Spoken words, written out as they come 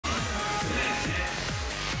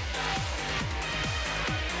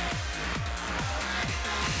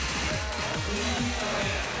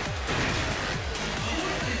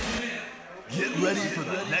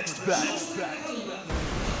next battle.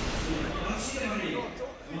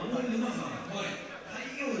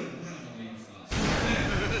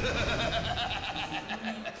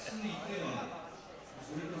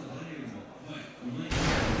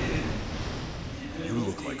 You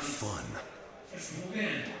look like fun.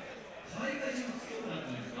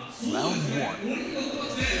 Round 1.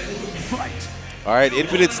 Fight. All right,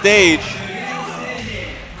 infinite stage.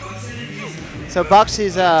 So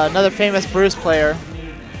Buxy's another famous Bruce player.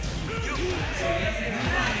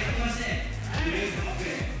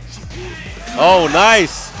 Oh,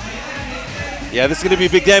 nice. Yeah, this is going to be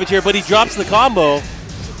big damage here, but he drops the combo.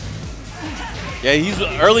 Yeah, he's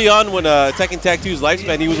early on when Tekken Tag 2's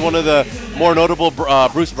lifespan, he was one of the more notable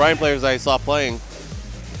Bruce Bryan players I saw playing.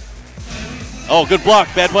 Oh, good block,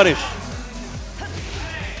 bad punish.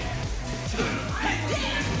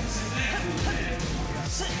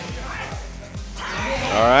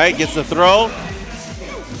 All right, gets the throw.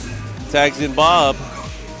 Tags in Bob.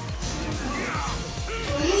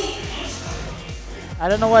 I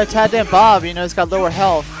don't know why I tagged in Bob. You know, he's got lower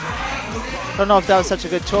health. Don't know if that was such a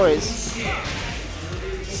good choice.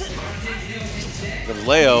 Comes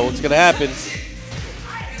Leo. What's gonna happen?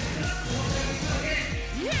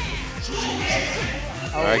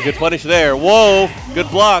 All right, good punish there. Whoa, good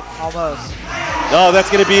block. Almost. Oh, that's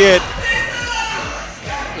gonna be it.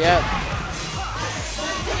 Yep.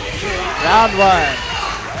 Round 1.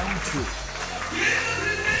 Round 2.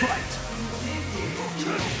 Fight.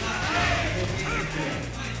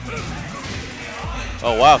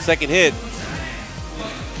 Oh wow, second hit.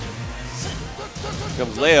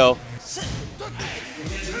 Comes Leo.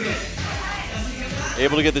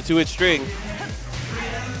 Able to get the 2-hit string.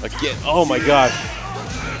 Again, oh my gosh.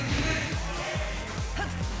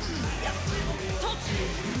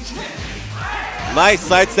 Nice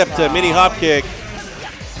sidestep to mini hop kick.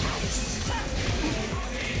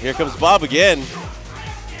 Here comes Bob again.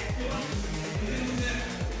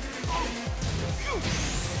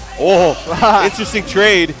 Oh, interesting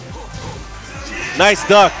trade. Nice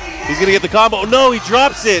duck. He's gonna get the combo. No, he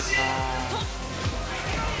drops it.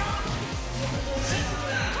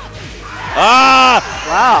 Ah!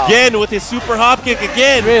 Wow. Again with his super hop kick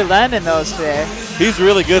again. Really landing those today. He's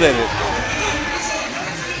really good at it.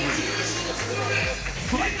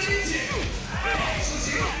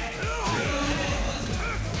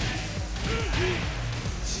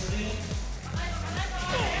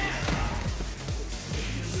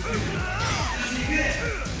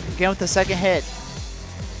 Again with the second hit.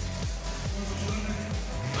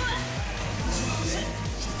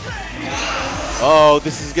 Oh,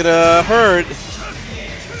 this is gonna hurt.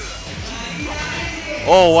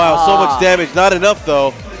 Oh wow, so much damage. Not enough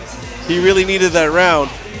though. He really needed that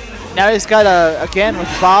round. Now he's got again with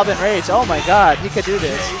Bob and Rage. Oh my God, he could do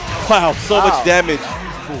this. Wow, so much damage.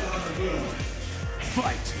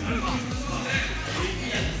 Fight.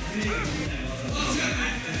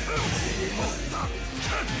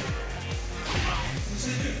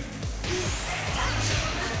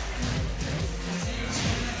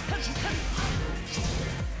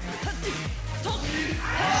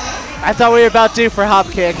 I thought we were about due for hop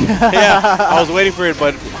kick. Yeah, I was waiting for it,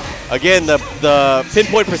 but again, the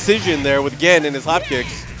pinpoint precision there with Gen and his hop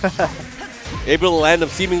kicks. Able to land them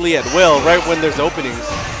seemingly at will right when there's openings.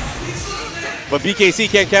 But BKC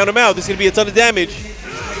can't count him out. This is going to be a ton of damage.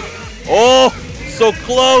 Oh, so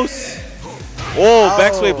close. Oh,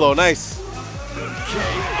 backsway blow. Nice.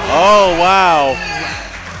 Oh, wow.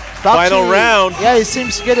 Final round. Yeah, he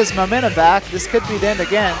seems to get his momentum back. This could be the end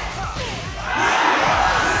again.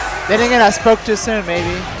 Then again, I spoke too soon,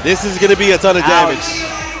 maybe. This is going to be a ton of damage.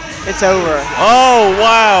 It's over. Oh,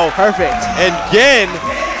 wow. Perfect. And Gen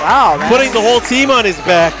putting the whole team on his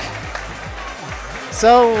back.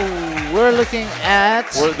 So we're looking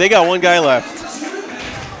at... They got one guy left.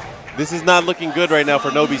 This is not looking good right now for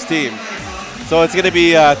Nobi's team. So it's going to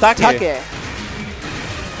be Take.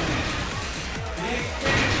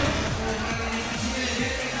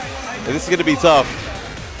 And this is going to be tough.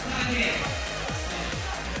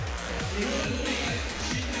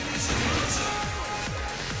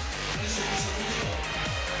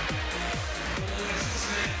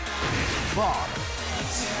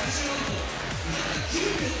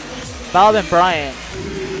 Bob and Brian.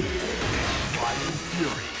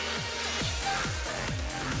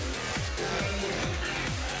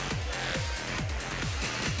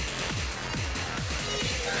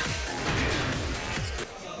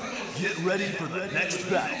 Get ready for the next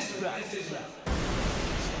battle.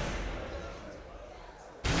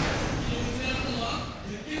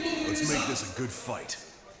 Let's make this a good fight.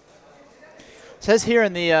 Says here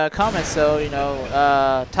in the comments, though, you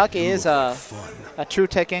know, Take is a true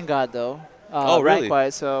Tekken god, though. Oh, really?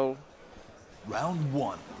 Rank-wise, so Round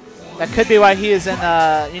 1. that could be why he is in,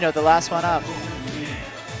 you know, the last one up.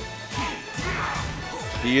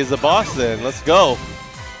 He is a boss then. Let's go.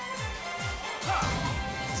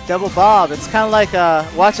 It's double bob. It's kind of like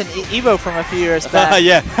watching Evo from a few years back.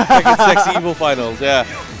 Yeah, Tekken Sexy Evo Finals, yeah.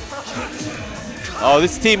 Oh,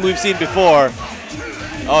 this team we've seen before.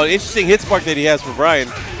 Oh, an interesting hit spark that he has for Brian.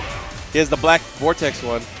 He has the black Vortex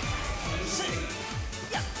one.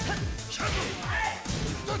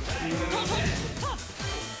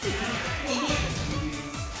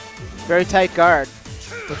 Very tight guard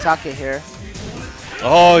with Take here.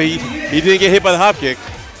 Oh, he didn't get hit by the hop kick.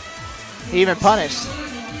 He even punished.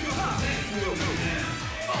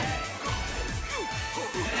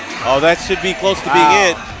 Oh, that should be close to being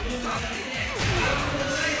it.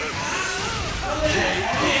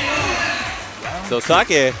 So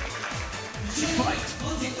Take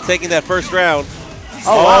taking that first round.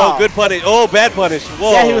 Oh, wow. Good punish. Oh, bad punish.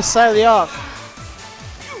 Whoa. Yeah, he was slightly off.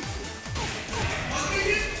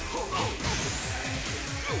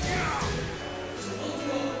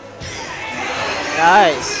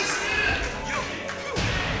 Nice.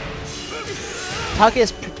 Take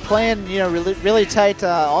is playing, you know, really tight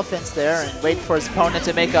offense there and waiting for his opponent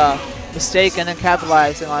to make a mistake and then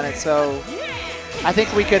capitalizing on it. So I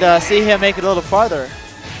think we could see him make it a little farther.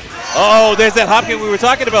 Oh, there's that hop kick we were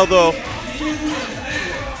talking about, though.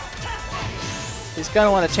 He's going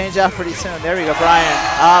to want to change out pretty soon. There we go, Brian.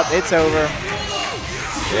 Up, it's over.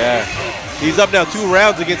 Yeah. He's up now 2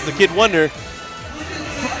 rounds against the Kid Wonder.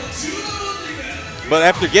 But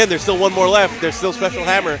after again, there's still one more left. There's still Special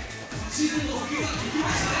Hammer.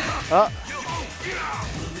 Oh.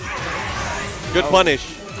 Good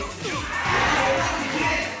punish.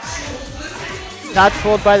 Not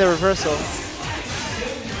fooled by the reversal.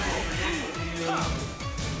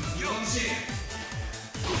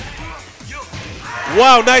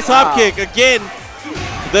 Wow, nice hop kick. Again,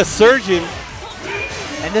 the surgeon.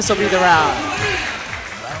 And this will be the round.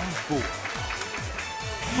 Round 4.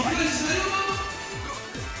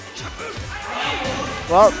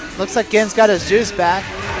 Well, looks like Gen's got his juice back.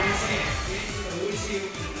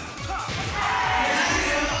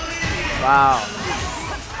 Wow.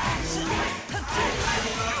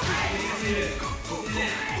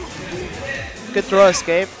 Good throw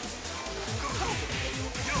escape.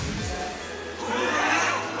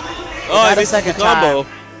 Oh, I missed the combo.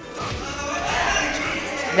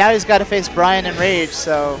 Now he's got to face Brian in Rage,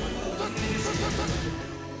 so.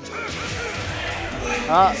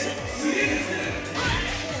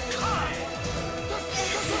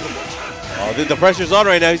 Oh, the pressure's on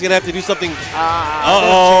right now. He's going to have to do something.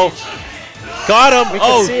 Uh-oh. Got him. We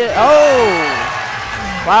can see it. Oh.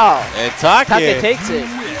 Wow. And Take takes it.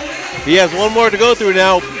 He has one more to go through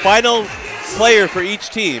now. Final player for each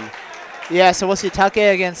team. Yeah, so we'll see Take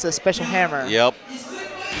against a Special Hammer. Yep.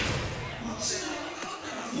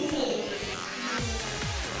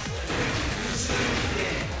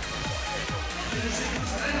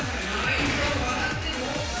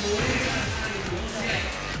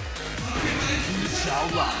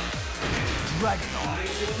 Dragon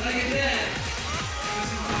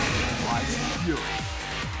Rise of Fury.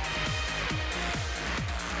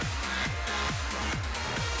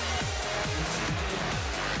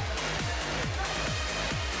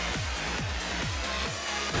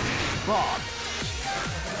 Bob.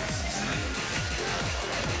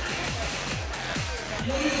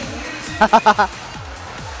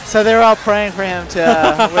 So they're all praying for him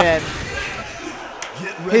to win.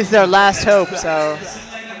 He's their last hope, so.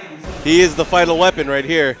 He is the final weapon right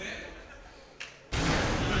here.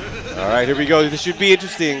 All right, here we go. This should be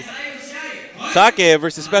interesting. Take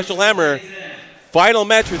versus Special Hammer. Final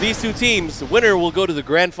match for these two teams. The winner will go to the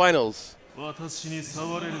grand finals. Round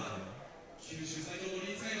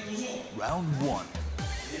 1.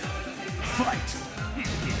 Fight.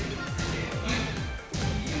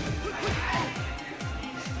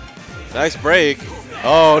 Nice break.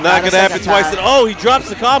 Oh, not going to happen twice. Time. Oh, he drops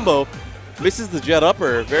the combo. Misses the jet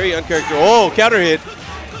upper. Very uncharacteristic. Oh, counter hit.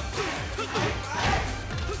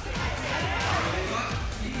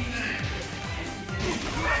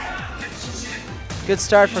 Good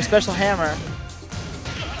start for Special Hammer.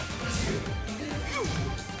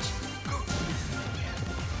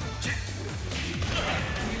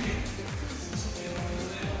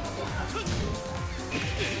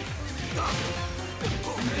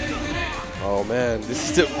 Oh, man. This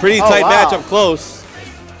is a pretty tight match up close.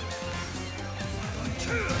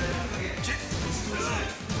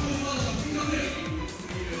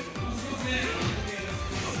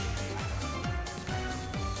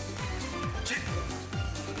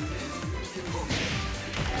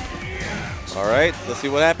 All right, let's see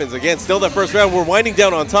what happens. Again, still that first round. We're winding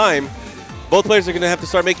down on time. Both players are going to have to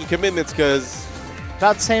start making commitments because...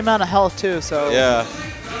 About the same amount of health, too, so... Yeah.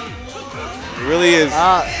 It really is.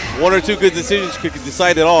 One or two good decisions could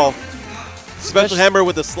decide it all. Special Hammer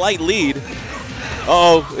with a slight lead.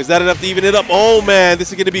 Uh-oh, is that enough to even it up? Oh, man,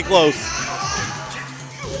 this is going to be close.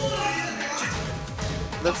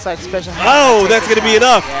 Looks like Special Hammer. Oh, that's going to be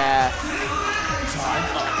enough. Yeah.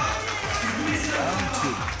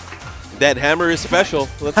 That hammer is special.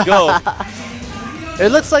 Let's go.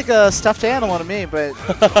 It looks like a stuffed animal to me, but...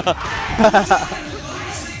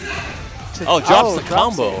 Oh, drops the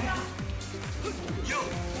combo. It.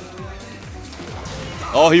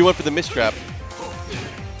 Oh, he went for the mistrap.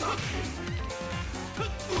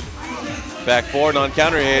 Back four,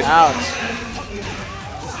 non-counter hit. Ouch.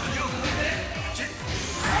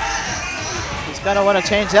 He's going to want to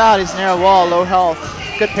change out. He's near a wall, low health.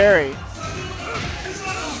 Good parry.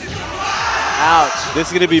 Ouch. This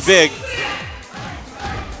is going to be big.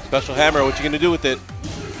 Special Hammer, what you going to do with it?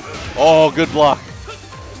 Oh, good block.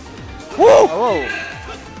 Woo! Oh.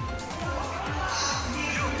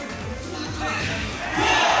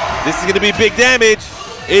 This is going to be big damage.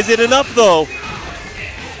 Is it enough, though?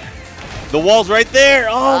 The wall's right there.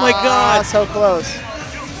 Oh, my God. So close.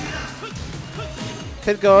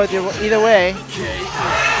 Could go either way.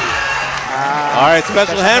 All right,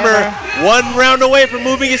 Special Hammer. 1 round away from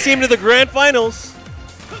moving his team to the grand finals.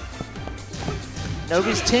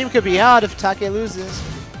 Nobi's team could be out if Take loses.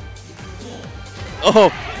 Oh,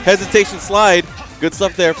 hesitation slide. Good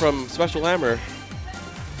stuff there from Special Hammer.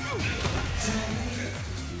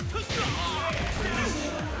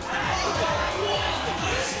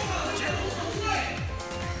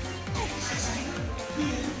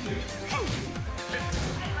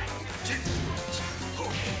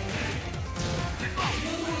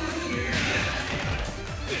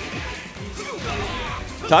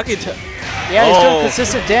 Take. Yeah, he's doing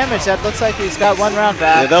consistent damage. That looks like he's got 1 round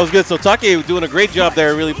back. Yeah, that was good. So Take doing a great job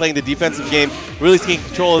there, really playing the defensive game, really taking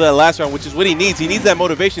control of that last round, which is what he needs. He needs that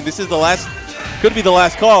motivation. This is the last, could be the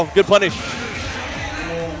last call. Good punish.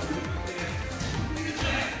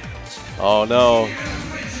 Oh, no.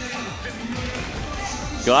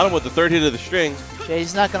 Got him with the 3rd hit of the string. Yeah,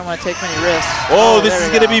 he's not going to want to take many risks. Oh, this is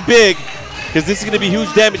going to be big because this is going to be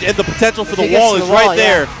huge damage, and the potential for the wall is right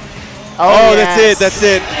there. Oh, yes. That's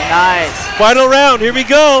it. Nice. Final round, here we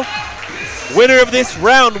go. Winner of this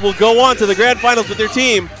round will go on to the grand finals with their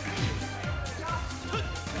team.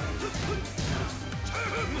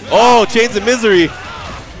 Oh, Chains of Misery.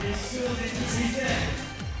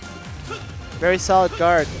 Very solid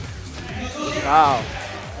guard. Wow.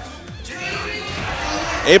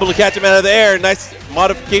 Able to catch him out of the air. Nice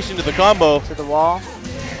modification to the combo. To the wall.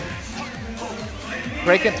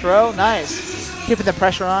 Break and throw. Nice. Keeping the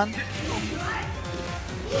pressure on.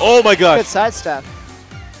 Oh my gosh. Good sidestep.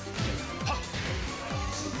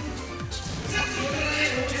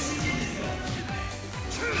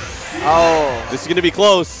 Oh. This is going to be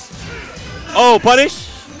close. Oh, punish.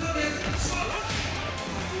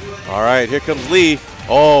 All right, here comes Lee.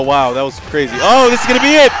 Oh, wow, that was crazy. Oh, this is going to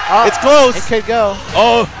be it. It's close. It could go.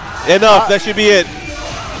 Oh, enough. That should be it.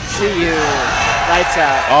 See you. Lights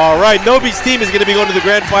out. All right, Nobi's team is going to be going to the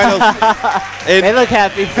grand finals. And they look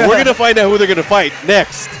happy. We're going to find out who they're going to fight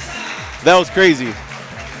next. That was crazy.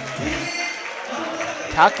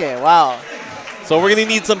 Take, wow. So we're going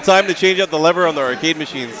to need some time to change out the lever on the arcade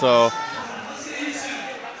machine. So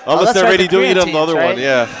unless they're ready to eat on the other one.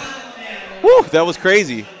 Yeah. Woo, that was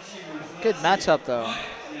crazy. Good matchup, though.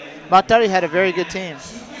 Matari had a very good team.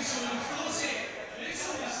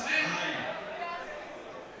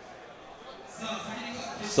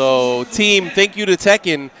 So team, thank you to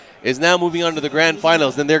Tekken, is now moving on to the grand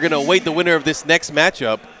finals. Then they're going to await the winner of this next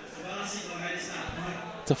matchup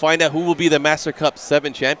to find out who will be the Master Cup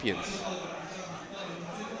 7 champions.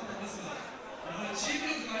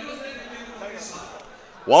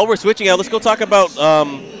 While we're switching out, let's go talk about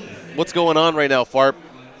what's going on right now, Farp.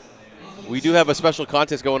 We do have a special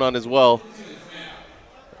contest going on as well.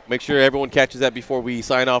 Make sure everyone catches that before we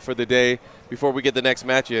sign off for the day, before we get the next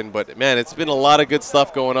match in. But, man, it's been a lot of good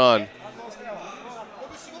stuff going on.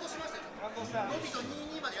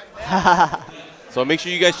 So make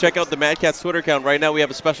sure you guys check out the Mad Catz Twitter account. Right now we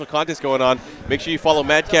have a special contest going on. Make sure you follow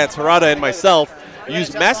Mad Catz, Harada, and myself.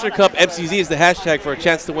 Use MasterCup MCZ as the hashtag for a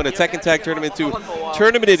chance to win a Tekken Tag Tournament 2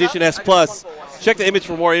 Tournament Edition S+. Check the image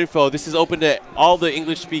for more info. This is open to all the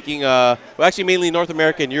English-speaking, well, actually mainly North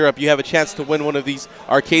America and Europe. You have a chance to win one of these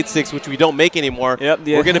arcade sticks, which we don't make anymore. Yep,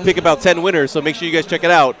 yeah. We're going to pick about 10 winners, so make sure you guys check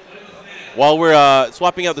it out. While we're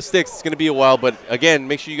swapping out the sticks, it's going to be a while, but again,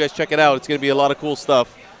 make sure you guys check it out. It's going to be a lot of cool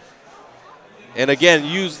stuff. And again,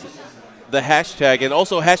 use the hashtag and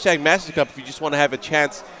also hashtag MasterCup if you just want to have a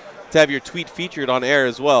chance to have your tweet featured on air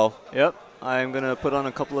as well. Yep, I'm gonna put on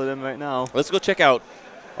a couple of them right now. Let's go check out.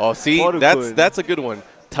 Oh, see, that's a good one.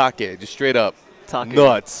 Take, just straight up. Take.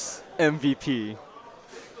 Nuts. MVP.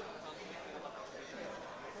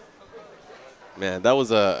 Man, that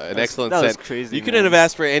was an excellent set. That was crazy. You couldn't have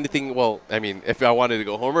asked for anything. Well, I mean, if I wanted to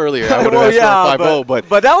go home earlier, I would have asked for a 5-0.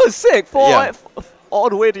 But that was sick. All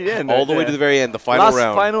the way to the end. All the way to the very end, the final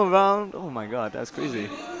round. Final round. Oh my God, that's crazy.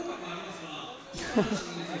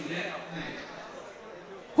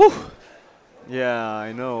 Whew. Yeah,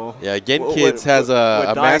 I know. Yeah, Gen Kids has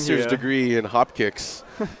a master's degree in hop kicks.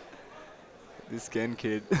 This Gen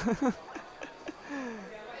Kid.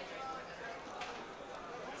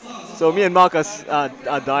 So me and Mark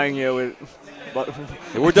are dying here with. But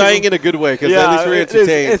we're dying in a good way because at least we're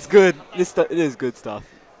entertained. It's good. It is good stuff.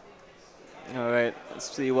 All right,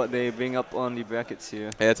 let's see what they bring up on the brackets here.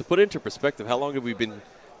 Yeah, to put it into perspective, how long have we been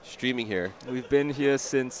streaming here? We've been here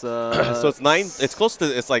since. So it's 9. It's close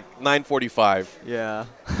to. It's like 9:45. Yeah.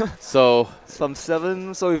 So. From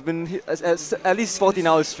 7. So we've been here at least 14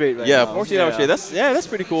 hours straight right now. 14 hours straight. That's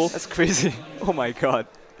pretty cool. That's crazy. Oh my God.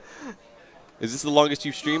 Is this the longest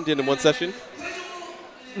you've streamed in one session?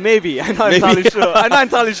 Maybe. I'm not entirely sure. I'm not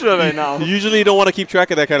entirely sure right now. You usually don't want to keep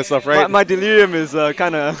track of that kind of stuff, right? My delirium is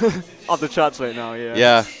kind of off the charts right now, yeah.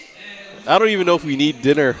 Yeah. I don't even know if we need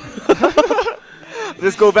dinner.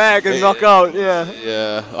 Just go back and knock out, yeah.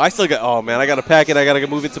 Yeah. I still got, oh man, I got to pack it. I got to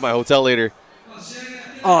move it to my hotel later.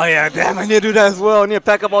 Oh yeah, damn, I need to do that as well. I need to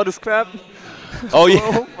pack up all this crap. Oh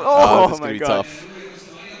yeah. Oh this is my going to be God. tough.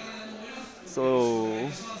 So.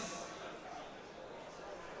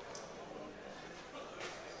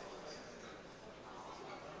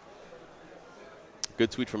 Good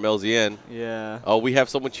tweet from LZN. Yeah. Oh, we have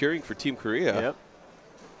someone cheering for Team Korea. Yep.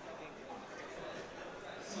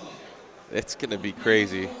 It's going to be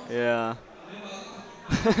crazy. Yeah.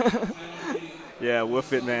 Yeah,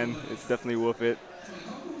 worth it, man. It's definitely worth it.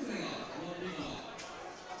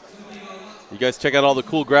 You guys check out all the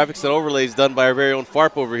cool graphics and overlays done by our very own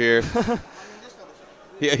Farp over here.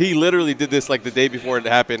 He literally did this like the day before it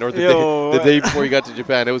happened, or the day before he got to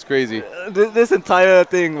Japan. It was crazy. This entire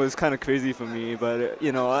thing was kind of crazy for me, but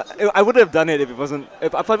you know, I wouldn't have done it if it wasn't. I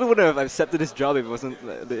probably wouldn't have accepted this job if it wasn't,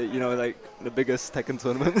 like the biggest Tekken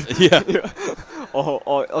tournament. Yeah.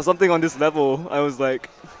 or something on this level. I was like,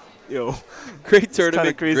 yo, great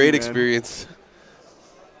tournament, crazy, great man. experience.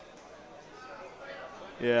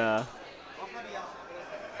 Yeah.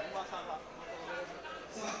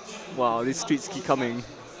 Wow, these streets keep coming.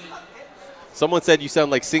 Someone said you sound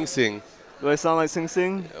like Sing Sing. Do I sound like Sing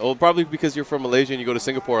Sing? Well, probably because you're from Malaysia and you go to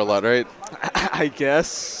Singapore a lot, right? I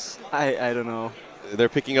guess. I don't know. They're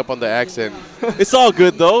picking up on the accent. It's all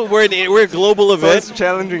good though. We're a global event. So it's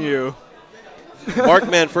challenging you.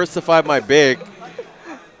 Markman, first to 5 my big.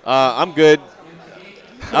 I'm good.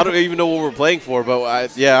 I don't even know what we're playing for,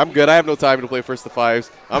 but yeah, I'm good. I have no time to play first to 5s.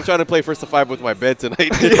 I'm trying to play first to 5 with my bed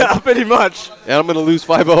tonight. Yeah, pretty much. And I'm going to lose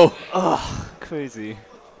 5-0. Oh, crazy.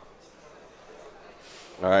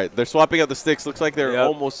 All right, they're swapping out the sticks. Looks like they're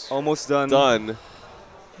almost done.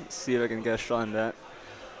 Let's see if I can get a shot on that.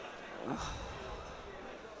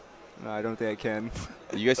 No, I don't think I can.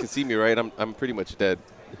 You guys can see me, right? I'm pretty much dead.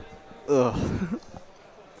 Ugh.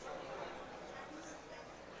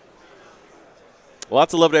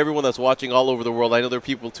 Lots of love to everyone that's watching all over the world. I know there are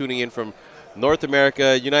people tuning in from North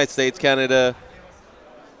America, United States, Canada,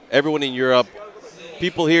 everyone in Europe.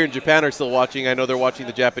 People here in Japan are still watching. I know they're watching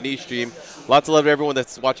the Japanese stream. Lots of love to everyone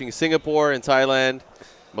that's watching Singapore and Thailand,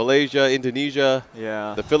 Malaysia, Indonesia,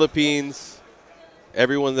 the Philippines,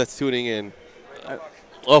 everyone that's tuning in.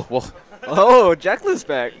 Oh, well. Oh, Jacqueline's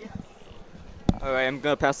back. All right, I'm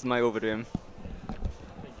going to pass the mic over to him.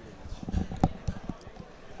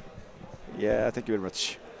 Yeah, thank you very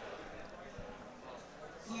much.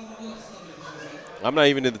 I'm not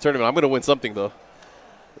even in the tournament. I'm going to win something, though.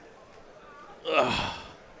 Ugh.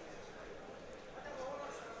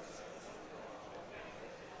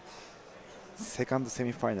 Second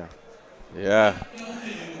semi-final. Yeah.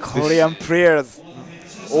 Korean players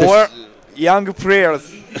or young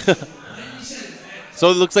players. So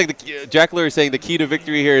it looks like Jackler is saying the key to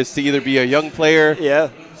victory here is to either be a young player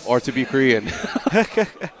or to be Korean.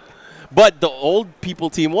 But the old people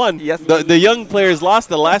team won. Yes. The young players lost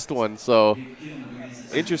the last one, so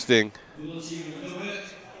interesting.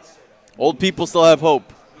 Old people still have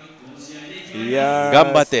hope. Yeah.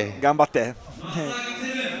 Ganbatte. Ganbatte.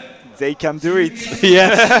 They can do it.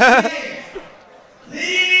 Yes.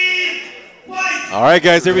 All right,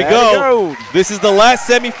 guys, here we go. This is the last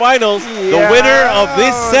semifinals. The winner of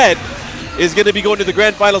this set is going to be going to the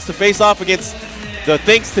grand finals to face off against the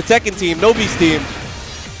Thanks to Tekken team, Nobi's team.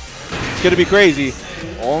 It's going to be crazy.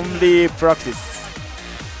 Only practice.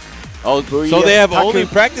 Oh, so they have Taku. only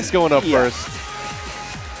practice going up Yeah. first.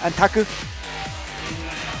 And Taku.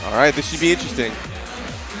 All right, this should be interesting.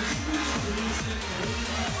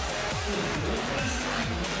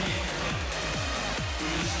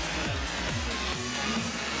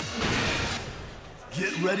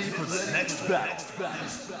 Get ready for the next battle.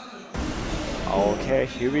 Okay,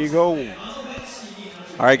 here we go.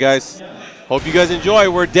 All right, guys. Hope you guys enjoy.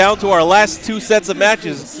 We're down to our last 2 sets of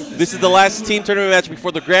matches. This is the last team tournament match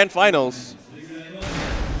before the grand finals.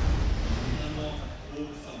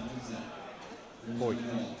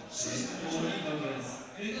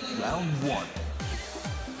 Round 1.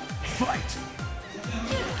 Fight.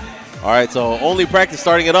 All right, so only practice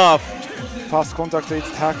starting it off. Fast contact with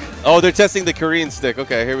attack. Oh, they're testing the Korean stick.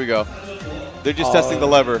 Okay, here we go. They're just testing the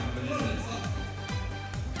lever.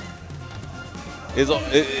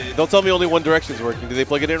 Don't tell me only one direction's working. Did they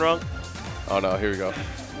plug it in wrong? Oh no, here we go.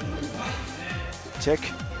 Check.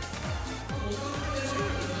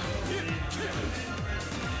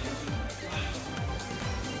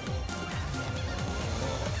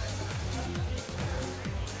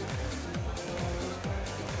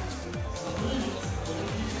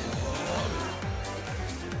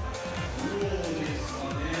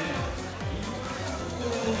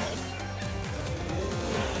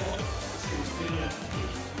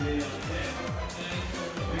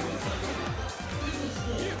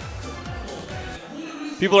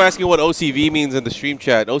 People are asking what OCV means in the stream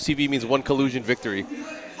chat. OCV means one collusion victory.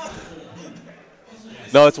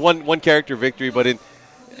 No, it's one character victory, but in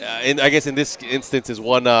I guess in this instance is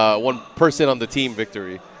one person on the team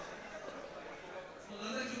victory.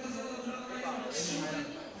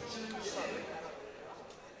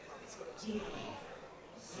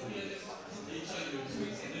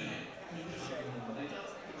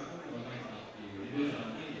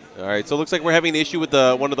 All right, so it looks like we're having an issue with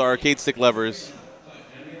one of the arcade stick levers.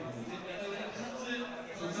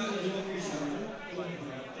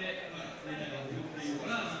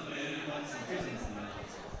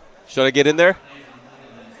 Should I get in there?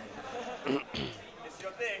 Yeah.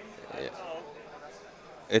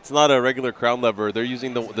 It's not a regular crown lever. They're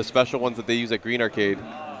using the special ones that they use at Green Arcade.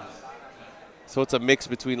 So it's a mix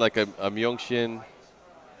between like a Myeongshin,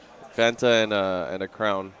 Fanta, and a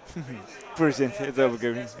crown. Present. It's over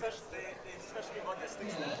game.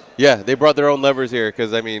 Yeah, they brought their own levers here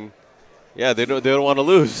because I mean, yeah, they don't want to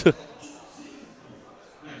lose.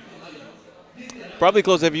 Probably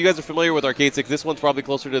close. If you guys are familiar with arcade sticks, this one's probably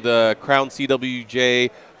closer to the Crown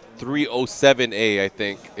CWJ 307A. I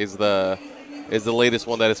think is the latest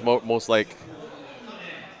one that is most like.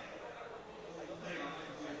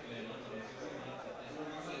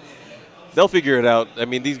 They'll figure it out. I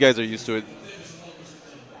mean, these guys are used to it.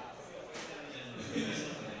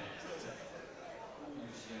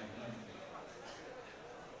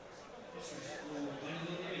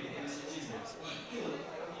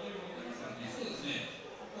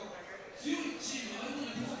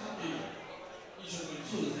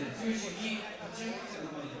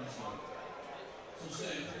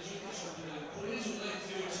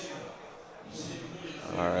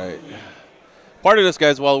 All right. Part of this,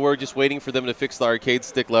 guys, while we're just waiting for them to fix the arcade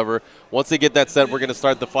stick lever, once they get that set, we're going to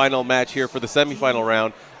start the final match here for the semifinal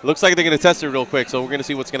round. It looks like they're going to test it real quick, so we're going to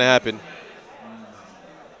see what's going to happen.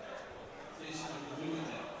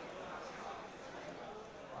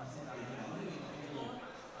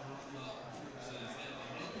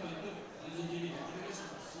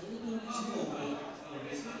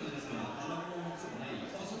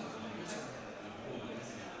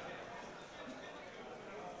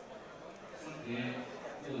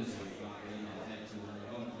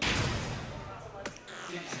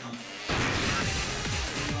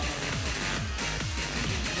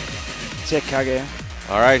 Check again.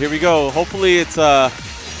 All right, here we go. Hopefully it's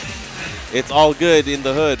all good in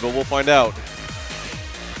the hood, but we'll find out.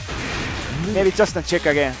 Maybe just a check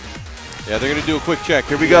again. Yeah, they're going to do a quick check.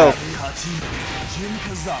 Here we go. Jin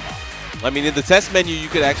Kazama. I mean, in the test menu, you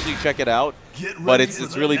could actually check it out, but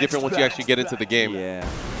it's really different once you actually get into the game. Yeah.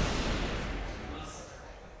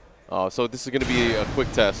 Oh, so this is going to be a quick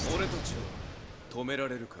test.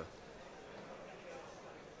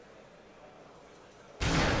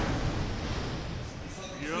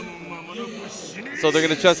 So they're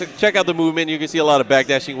going to check out the movement. You can see a lot of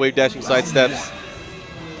backdashing, wave dashing, side steps.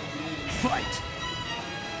 Fight.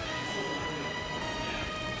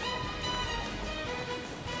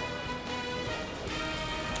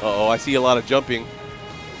 Uh-oh, I see a lot of jumping.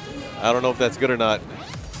 I don't know if that's good or not.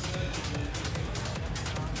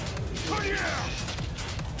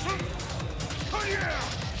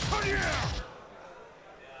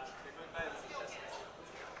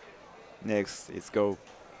 Next, let's go.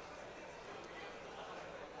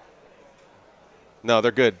 No,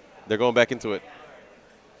 they're good. They're going back into it.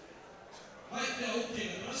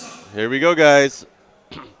 Here we go, guys.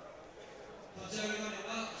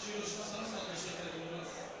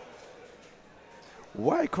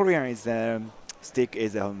 Why Korean is stick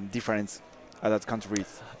is different other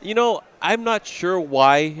countries? You know, I'm not sure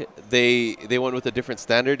why they went with a different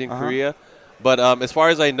standard in Korea. But as far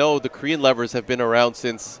as I know, the Korean levers have been around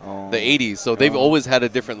since the 80s, so they've always had a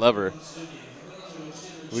different lever,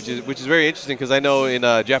 which is very interesting because I know in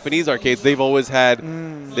Japanese arcades they've always had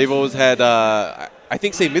I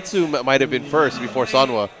think Seimitsu might have been first before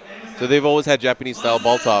Sanwa, so they've always had Japanese style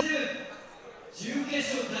ball top.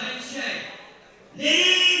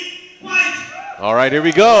 All right, here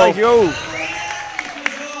we go.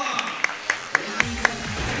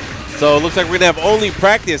 So it looks like we're going to have only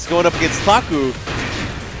practice going up against Taku.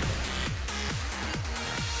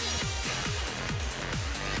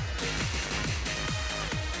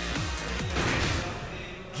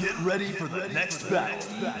 Get ready for the next battle.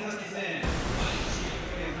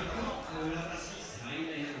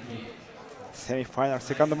 Semi-final,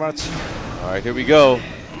 second match. All right, here we go.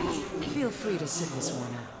 Feel free to sit this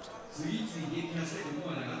one out.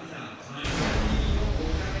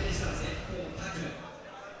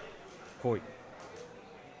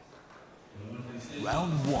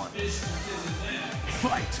 Round 1.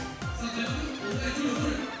 Fight.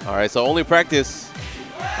 All right, so only practice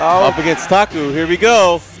up against Taku. Here we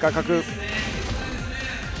go. Kakaku.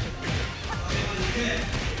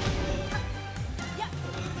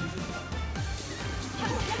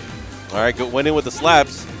 All right, went in with the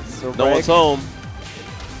slaps. So No one's home.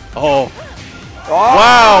 Oh. Oh!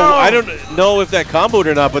 Wow. I don't know if that comboed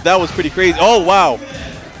or not, but that was pretty crazy. Oh, wow.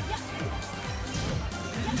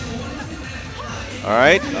 All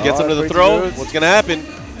right, gets him to the throw. Good. What's going to happen?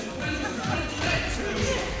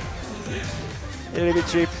 A little bit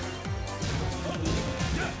cheap.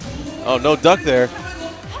 Oh, no duck there.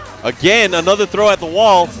 Again, another throw at the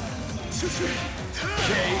wall.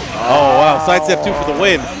 Oh, wow. Sidestep 2 for the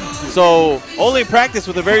win. So, only practice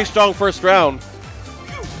with a very strong first round.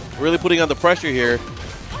 Really putting on the pressure here.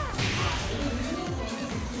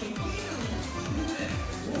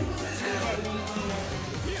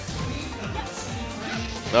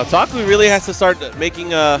 Now, Taku really has to start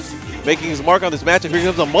making his mark on this matchup. Here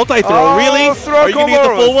comes a multi-throw. Really? Are you going to get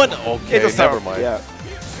the full one? Okay, never mind. Yeah.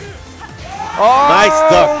 Nice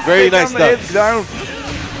duck. Very nice duck. Down.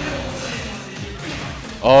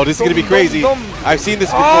 Oh, this is going to be crazy. I've seen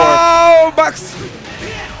this before. Oh, Max.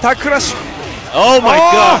 Takrash. Oh, my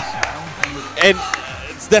gosh. And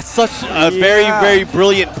that's such a very, very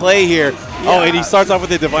brilliant play here. Oh, and he starts off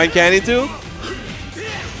with a Divine Cannon, too?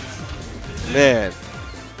 Man.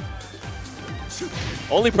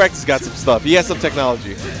 Only practice got some stuff. He has some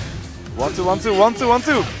technology. 1, 2, 1, 2, 1, 2, 1,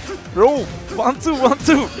 2. Roll. 1, 2, 1,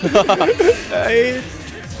 2.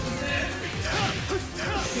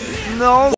 No.